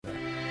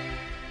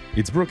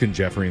It's Brooke and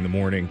Jeffrey in the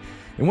morning.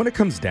 And when it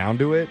comes down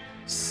to it,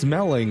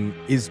 smelling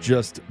is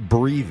just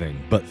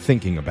breathing, but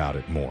thinking about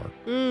it more.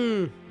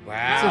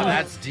 Wow,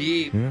 that's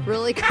deep. Yeah.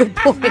 Really good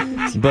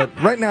point. But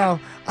right now,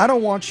 I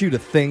don't want you to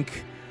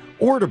think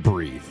or to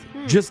breathe.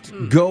 Just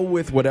go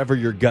with whatever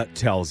your gut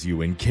tells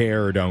you and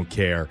care or don't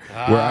care.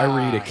 Where I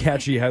read a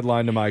catchy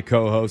headline to my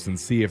co-host and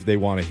see if they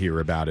want to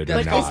hear about it or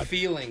That's called not.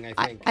 feeling,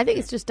 I think. I think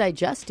it's just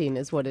digesting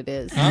is what it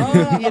is.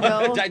 Oh, You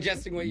know?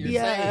 digesting what you're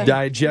Yeah. saying.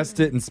 Digest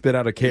it and spit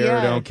out a care or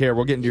Yeah. don't care.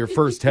 We'll get into your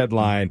first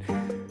headline.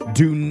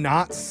 Do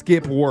not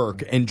skip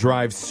work and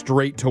drive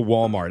straight to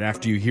Walmart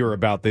after you hear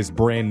about this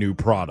brand new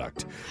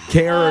product.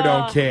 Care or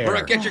don't care.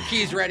 Brooke, get your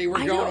keys ready.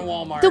 We're going to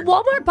Walmart. The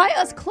Walmart by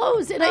us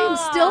closed, and I am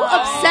still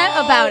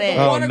upset about it.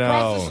 Oh, One across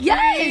the no. street?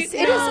 Yes,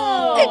 it is.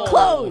 No. It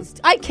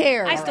closed. I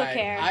care. I still Right,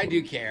 care. I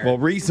do care. Well,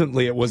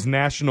 recently it was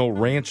National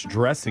Ranch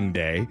Dressing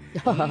Day.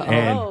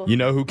 And you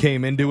know who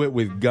came into it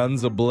with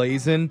guns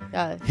a-blazing?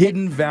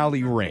 Hidden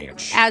Valley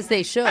Ranch. As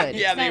they should.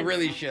 yeah, they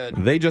really should.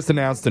 They just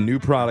announced a new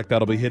product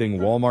that'll be hitting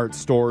Walmart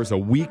stores a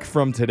week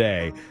from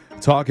today,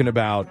 talking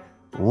about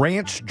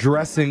ranch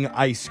dressing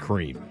ice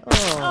cream.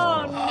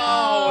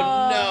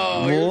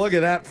 Oh, no. Look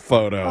at that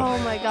photo. Oh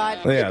my God.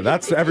 Yeah,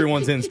 that's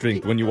everyone's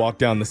instinct when you walk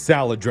down the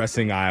salad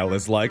dressing aisle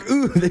is like,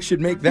 ooh, they should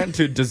make that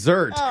into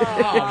dessert.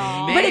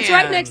 Oh, man. But it's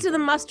right next to the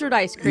mustard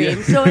ice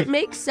cream, so it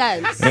makes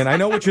sense. And I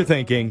know what you're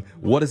thinking.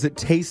 What does it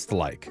taste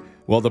like?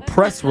 Well, the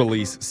press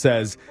release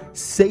says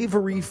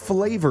savory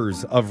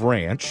flavors of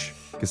ranch,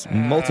 because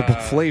multiple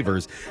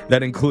flavors,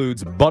 that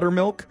includes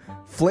buttermilk,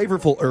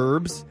 flavorful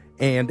herbs,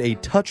 and a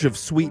touch of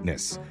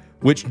sweetness,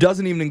 which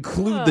doesn't even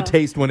include the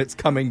taste when it's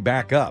coming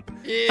back up.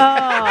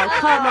 Oh,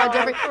 come on,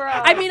 Jeffrey.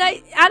 I mean,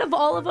 out of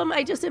all of them,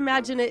 I just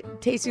imagine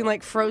it tasting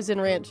like frozen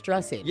ranch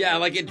dressing. Yeah,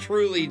 like it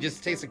truly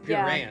just tastes like pure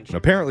Yeah. ranch.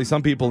 Apparently,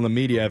 some people in the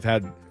media have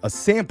had a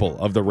sample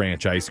of the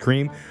ranch ice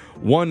cream.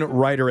 One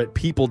writer at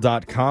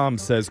people.com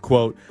says,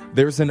 quote,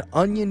 there's an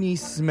oniony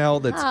smell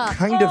that's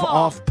kind of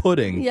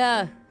off-putting,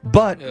 Yeah.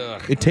 but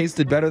Ugh. it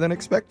tasted better than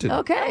expected.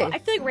 Okay. I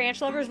feel like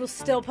ranch lovers will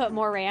still put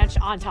more ranch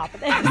on top of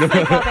this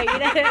like, while they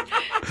eat it.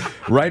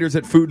 Writers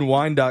at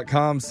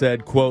foodandwine.com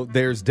said, quote,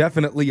 there's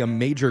definitely a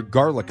major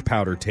garlic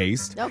powder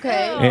taste.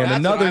 Okay. And That's what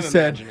another I'm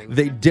said imagining.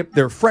 they dipped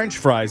their French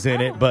fries in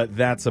it, but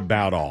that's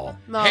about all.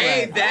 All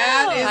Hey, right.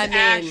 that is I mean-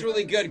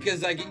 actually good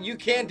because like you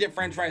can dip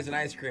French fries in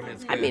ice cream and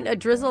it's good. I mean, a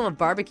drizzle of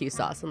barbecue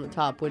sauce on the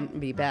top wouldn't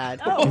be bad.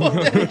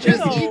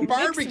 just Ew, eat mix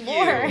barbecue.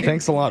 more.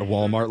 Thanks a lot,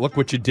 Walmart. Look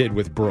what you did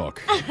with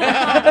Brooke.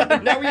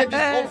 Now we have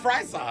just cold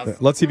fry sauce.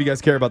 Let's see if you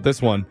guys care about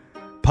this one.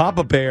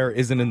 Papa Bear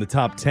isn't in the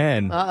top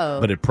 10,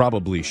 Uh-oh. but it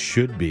probably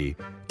should be.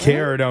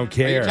 Care or don't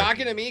Are you care.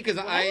 talking to me? Because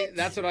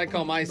that's what I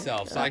call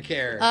myself, so I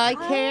care. I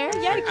care.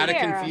 Yeah, I Out of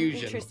care.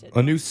 confusion. Interested.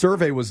 A new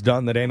survey was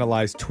done that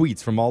analyzed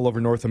tweets from all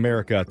over North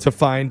America to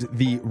find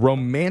the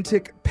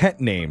romantic pet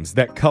names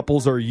that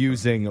couples are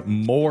using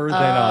more than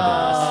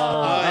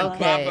others. And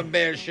okay. Papa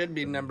Bear should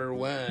be number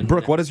one.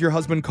 Brooke, what does your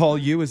husband call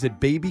you? Is it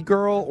baby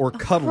girl or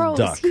cuddle Gross.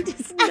 duck? He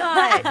does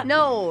not.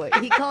 No,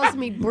 he calls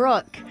me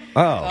Brooke.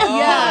 Oh.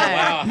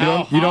 Yeah.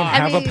 Wow, You don't I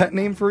have mean- a pet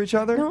name for each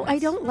other? No, I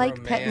don't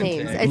like pet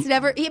names. Romantic. It's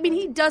never. I mean,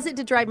 he does it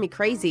to drive me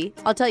crazy.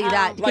 I'll tell you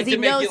that because Like he to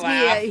make knows you me.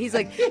 laugh. He's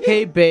like,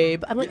 "Hey,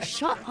 babe." I'm like,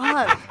 "Shut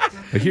up."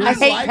 But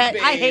here's- I hate Like pet.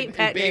 I babe, hate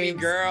pet baby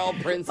names. girl,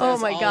 princess. Oh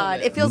my all god,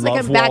 of it feels like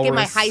Love I'm back in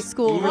my walrus. high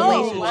school Ooh,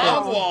 relationship.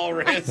 love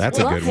walrus. That's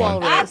a Love good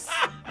one.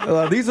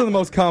 walrus. These are the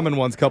most common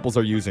ones couples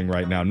are using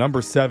right now.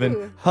 Number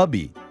 7,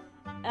 hubby.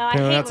 I Yeah, hate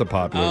that's a when-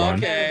 popular one.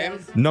 Okay.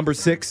 Number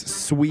 6,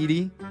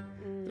 sweetie.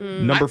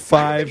 Number I don't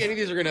 5, think any of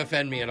these are going to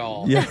offend me at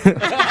all. yeah.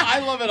 I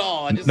love it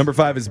all. I just, Number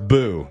 5 is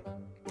boo.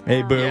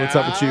 Hey, boo, what's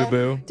up with you,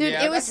 boo? Dude,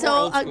 Yeah, it was that's more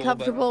so old school,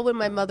 uncomfortable when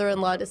my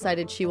mother-in-law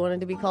decided she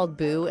wanted to be called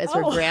Boo as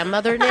her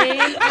grandmother name.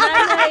 And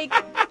I'm like,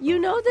 you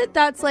know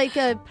that's like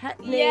a pet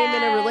name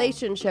in a Yeah.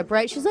 relationship,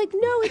 right? She's like,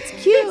 no, it's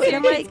cute. And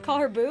I'm like, call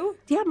her Boo?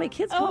 yeah, my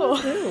kids call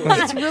her Boo.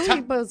 It's really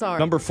bizarre.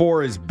 Number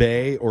 4 is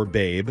bae or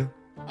babe.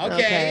 Okay,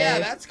 yeah,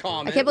 that's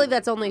common. I can't believe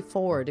that's only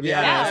 4, to be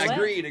honest.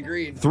 Yeah,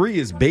 agreed. 3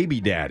 is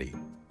baby daddy.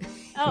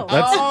 Oh,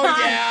 Oh,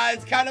 yeah,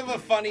 it's kind of a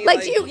funny,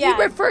 Like, you Yeah.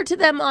 refer to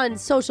them on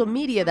social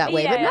media that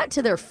way, but Yeah. not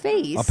to their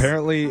face.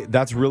 Apparently,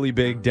 that's really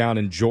big down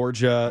in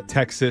Georgia,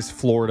 Texas,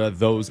 Florida,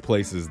 those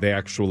places. They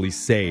actually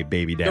say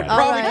baby They're daddy.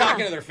 probably right.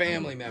 talking to their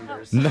family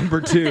members.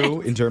 Number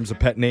 2, in terms of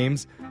pet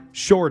names,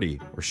 shorty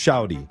or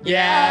shouty.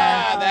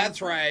 Yeah,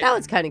 that's right. That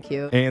was kind of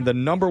cute. And the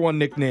number 1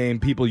 nickname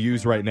people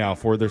use right now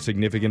for their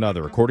significant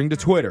other, according to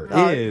Twitter,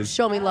 is...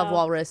 Show me love,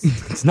 walrus.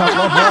 It's not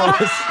love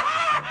walrus.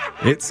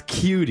 It's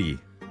cutie.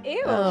 Ew.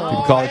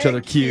 People call each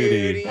other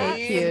cutie.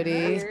 Hey,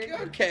 cutie.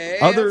 Okay,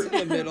 Other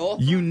that's in the middle.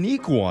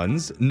 unique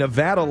ones,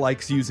 Nevada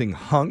likes using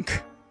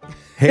hunk.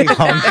 Hey,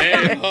 hunk.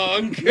 Hey,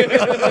 hunk.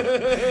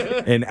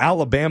 And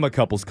Alabama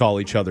couples call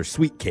each other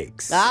sweet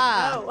cakes.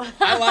 Ah.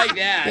 I like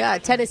that. Yeah,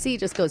 Tennessee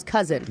just goes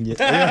cousin.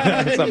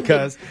 Yeah. What's up,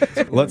 cuz?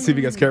 Let's see if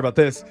you guys care about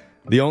this.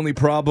 The only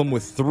problem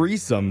with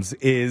threesomes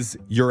is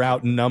you're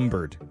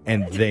outnumbered,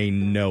 and they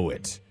know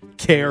it.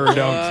 care or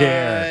don't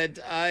care.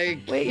 But I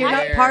Wait, you're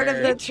not part of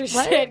the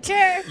Interested.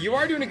 Care. You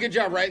are doing a good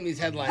job writing these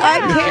headlines. I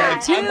I'm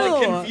care, I'm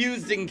like too.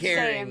 confused and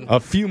caring. Same. A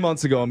few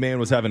months ago, a man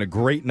was having a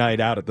great night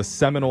out at the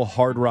Seminole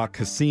Hard Rock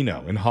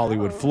Casino in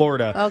Hollywood,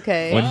 Florida.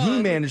 Okay. When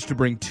he managed to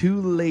bring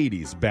 2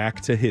 ladies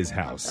back to his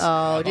house.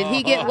 Oh, did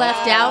he get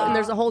left out and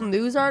there's a whole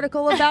news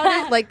article about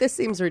it? Like, this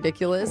seems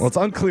ridiculous. Well, it's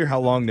unclear how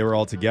long they were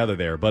all together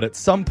there, but at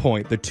some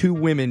point, the 2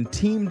 women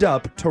teamed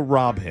up to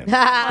rob him.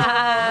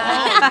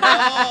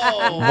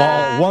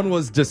 While one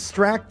was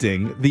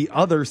distracting, the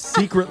other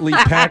secretly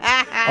packed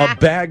a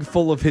bag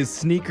full of his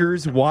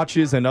sneakers,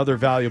 watches, and other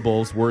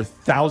valuables worth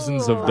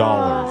thousands of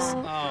dollars.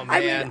 Oh, I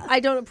man. mean, I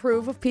don't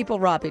approve of people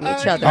robbing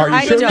each other. Are you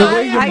I sure? don't. The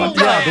way you, I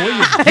yeah, the way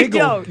you I giggle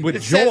don't. with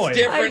It says joy.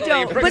 differently.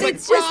 I don't. Brooke's But like,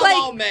 it's just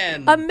bravo, like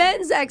men. a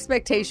men's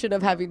expectation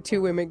of having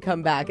 2 women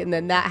come back, and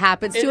then that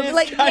happens It to him. is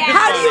Like, kinda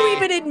how do you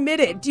funny. even admit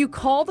it? Do you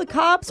call the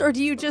cops, or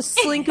do you just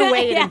slink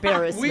away in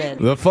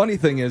embarrassment? The funny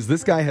thing is,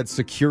 this guy had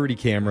security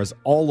cameras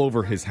all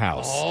over his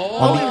house, Oh.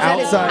 on the he was at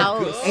his outside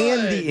house.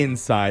 and the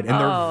inside, and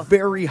Oh. they're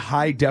very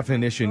high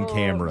definition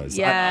cameras.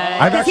 Yeah,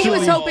 I've 'cause he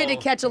was actually- hoping to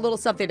catch a little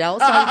something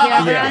else on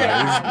camera.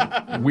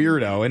 Yeah, he's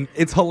weirdo. And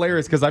it's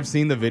hilarious because I've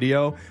seen the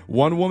video.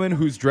 One woman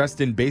who's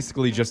dressed in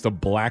basically just a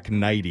black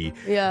nightie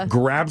Yeah.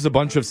 grabs a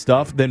bunch of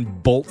stuff, then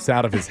bolts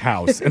out of his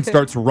house and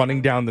starts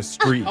running down the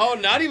street. Oh,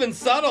 not even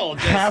subtle.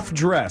 Just, Half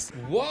dressed.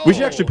 Whoa. We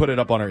should actually put it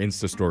up on our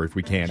Insta story if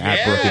we can,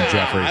 at Brooke and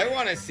Jeffrey. I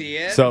want to see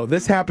it. So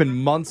this happened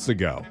months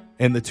ago,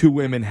 and the 2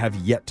 women have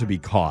yet to be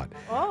caught,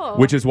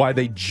 which is why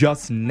they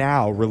just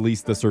now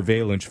released the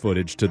surveillance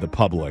footage to the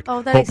public, Oh,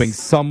 nice. hoping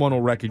someone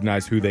will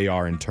recognize who they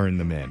are and turn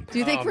them in. Do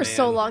you think Oh, for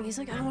so man. long he's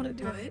like, I don't want to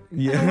do it. I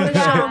Yeah. want to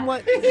show him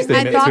what I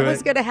admit thought to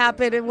was it. going to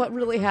happen and what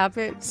really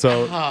happened.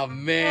 So Oh,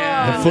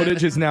 man. the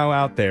footage is now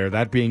out there.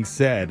 That being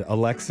said,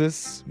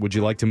 Alexis, would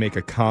you like to make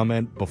a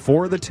comment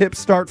before the tips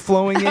start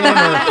flowing in, or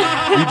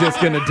are you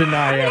just going to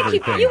deny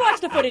everything? You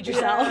watch the footage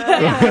yourself.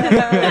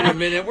 Wait a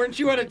minute. Weren't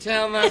you out of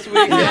town last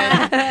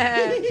weekend?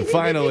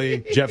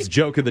 Finally, Jeff's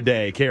joke of the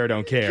day, care or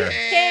don't care.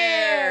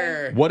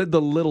 Care. What did the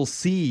little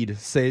seed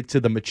say to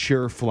the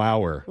mature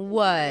flower?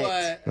 What?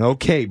 What?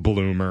 Okay,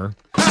 bloomer.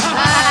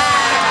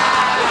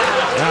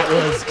 That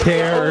was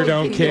care or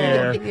don't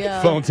care.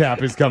 Yeah. Phone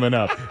tap is coming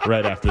up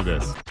right after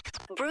this.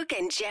 Brooke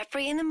and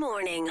Jeffrey in the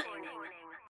morning.